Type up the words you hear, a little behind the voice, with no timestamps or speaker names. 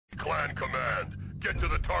Get to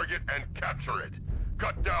the target and capture it.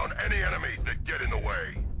 Cut down any enemies that get in the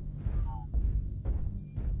way.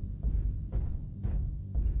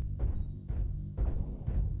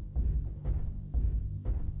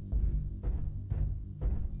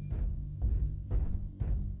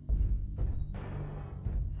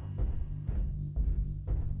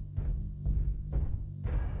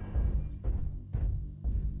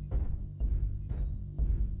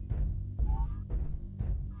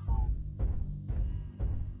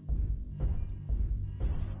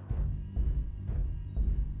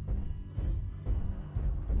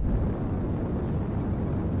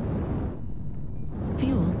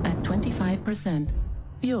 Fuel at 25%.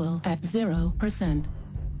 Fuel at 0%.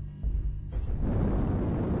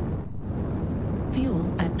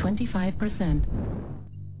 Fuel at 25%.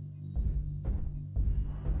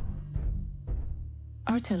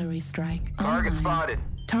 Artillery strike Target online. spotted.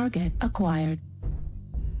 Target acquired.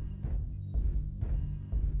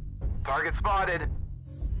 Target spotted.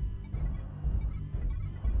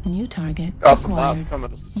 New target Up, acquired.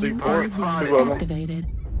 coming. UAV activated.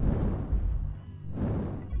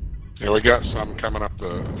 Yeah, we got some coming up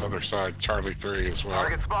the other side, Charlie 3 as well.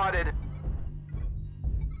 Target spotted.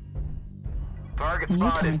 Target New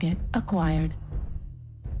spotted. target acquired.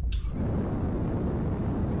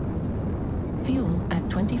 Fuel at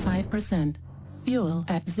 25%. Fuel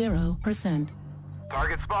at 0%.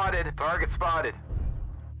 Target spotted. Target spotted.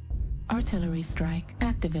 Artillery strike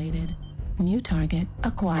activated. New target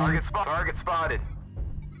acquired. Target spotted.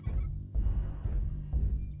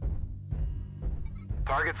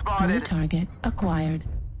 Target New spotted. target acquired.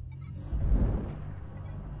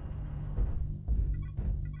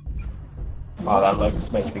 Oh, that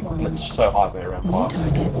looks makes me glitch so hot there around New fire.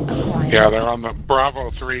 target acquired. Yeah, they're on the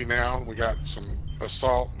Bravo 3 now. We got some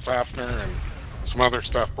assault, Fafnir, and some other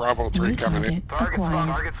stuff. Bravo 3 New coming in. target acquired.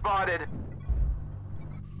 Target spotted.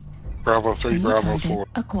 Bravo 3, New Bravo target 4.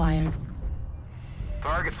 acquired.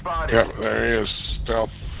 Target spotted. Yep, there he is.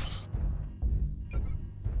 Stealth.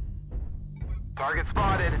 Target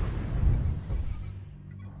spotted.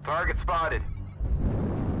 Target spotted.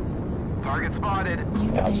 Target spotted.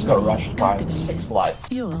 Yeah, I'm just gonna rush UAV by activated. 6 lights.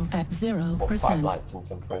 Fuel at Or 5 0%. lights in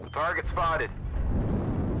some friends. Target spotted.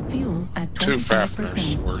 Fuel at 2 Fafnirs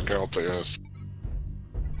 25%. where Delta is.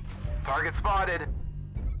 Target spotted.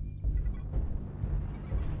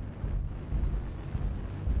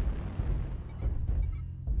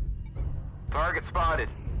 Target spotted.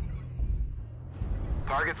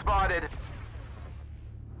 Target spotted.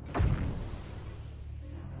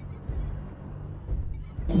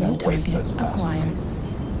 New target acquired.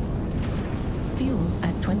 Fuel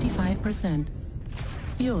at 25%.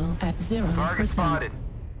 Fuel at Target 0%. spotted.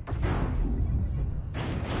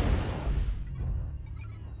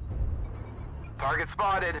 Target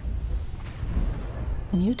spotted.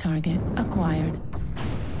 New target acquired.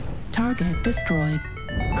 Target destroyed.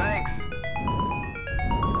 Thanks.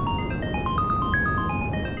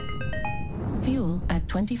 Fuel at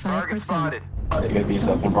Target 25%. spotted. It's gonna be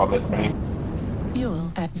something probably me.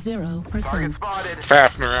 Fuel at Target 0%. spotted.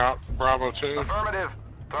 Fafnir out, Bravo 2. Affirmative.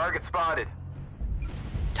 Target spotted.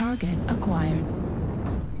 Target acquired.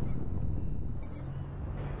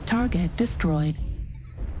 Target destroyed.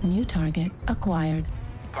 New target acquired.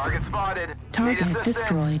 Target spotted. Need Target assistance.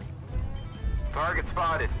 destroyed. Target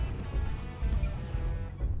spotted.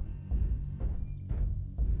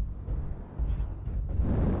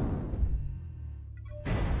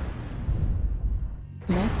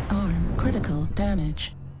 Left arm critical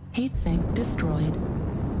damage. Heatsink destroyed.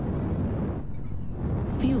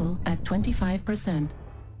 Fuel at 25%.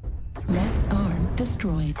 Left arm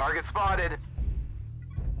destroyed. Target spotted.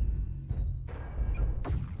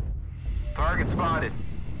 Target spotted.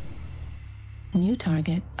 New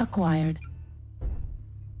target acquired.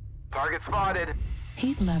 Target spotted.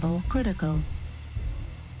 Heat level critical.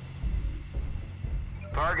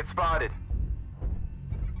 Target spotted.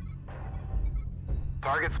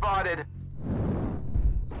 Target spotted.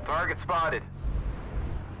 Target spotted.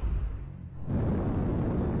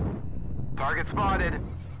 Target spotted.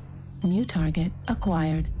 New target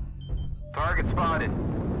acquired. Target spotted.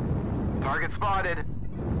 Target spotted.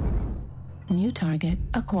 New target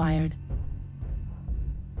acquired.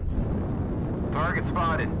 Target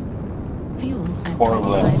spotted. Fuel at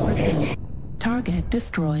 411. 25%. Target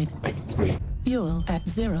destroyed. 3. Fuel at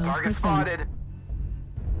Target 0%. spotted.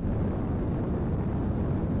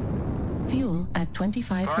 Fuel at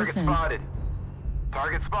Target 25%. spotted.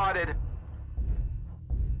 Target spotted.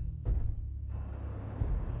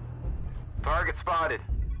 Target spotted.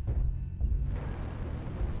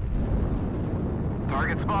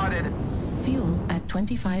 Target spotted. Fuel at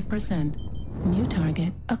 25%. New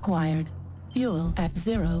target acquired. Fuel at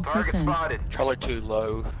 0%. Target spotted. Color 2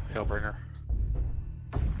 low, Hellbringer.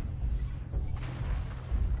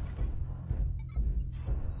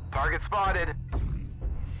 Target spotted.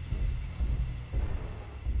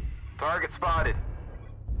 Target spotted.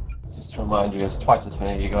 Just to remind you, there's twice as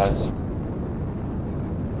many of you guys.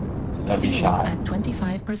 Don't be Fuel shy. at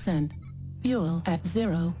 25%. Fuel at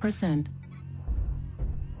 0%.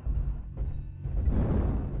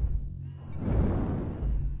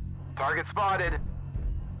 Target spotted.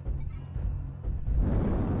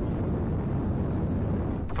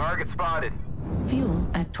 Target spotted. Fuel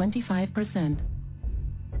at 25%.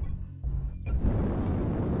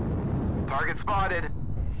 Target spotted.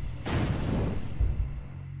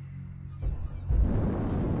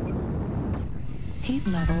 Heat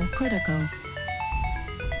level critical.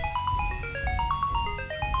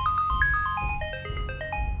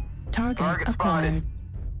 Target Target acquired. spotted.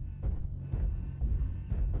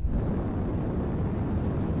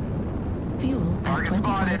 Fuel at Target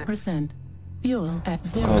spotted. 25%. Fuel at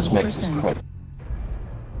Let's make this 0%. quick.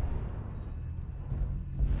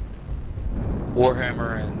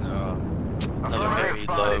 Warhammer and another Affirmative, very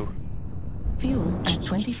spotted. low. Fuel at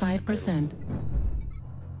 25%.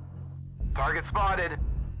 Target spotted.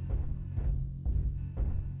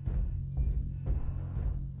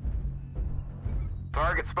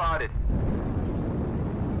 Target spotted.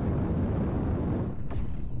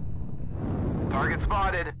 Target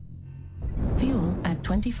spotted. Fuel at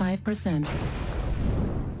 25%.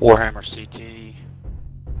 Warhammer CT.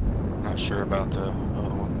 Not sure about the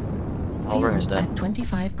other one. Fuel at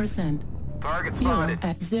 25%. Target Fuel spotted.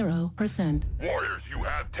 at 0%. Warriors, you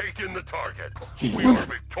have taken the target. We are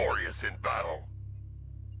victorious in battle.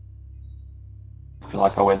 I feel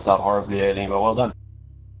like I went that horribly early, but well done.